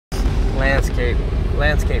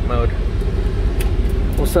landscape mode.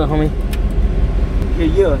 What's up, homie?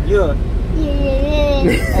 Yeah.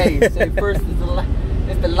 Hey, say first is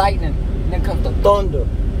the lightning, and then comes the thunder.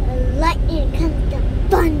 Lightning comes the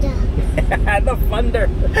thunder. The thunder.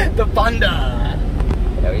 The thunder.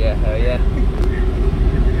 Hell yeah, hell yeah.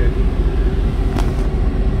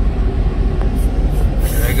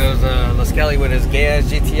 There goes Laskelly with his gay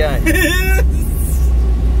ass GTI.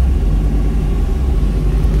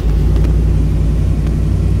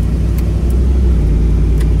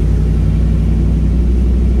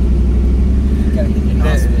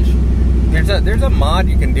 There's a mod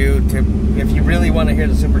you can do to, if you really want to hear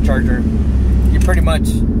the supercharger, you pretty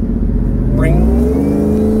much bring.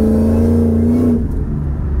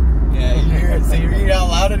 Yeah, you hear it. So you read how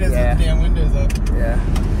loud it is with the damn windows up. Yeah.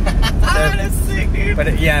 That's sick, dude. But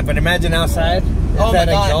but imagine outside. Oh my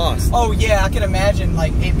God. Exhaust. Oh yeah, I can imagine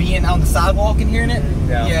like it being on the sidewalk and hearing it.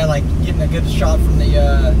 Yeah. Yeah, like getting a good shot from the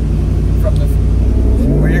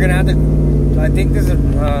Or you're gonna have to. I think this is.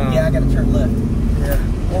 yeah, I gotta turn left. Yeah.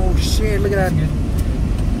 Oh shit! Look at that.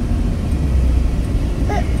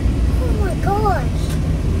 Oh my gosh.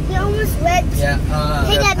 He almost wrecked. Yeah.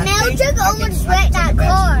 Hey, that mail truck almost I can wrecked that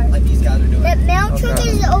car. like these guys are doing. That mail truck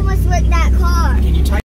is almost wrecked that car. Can you type?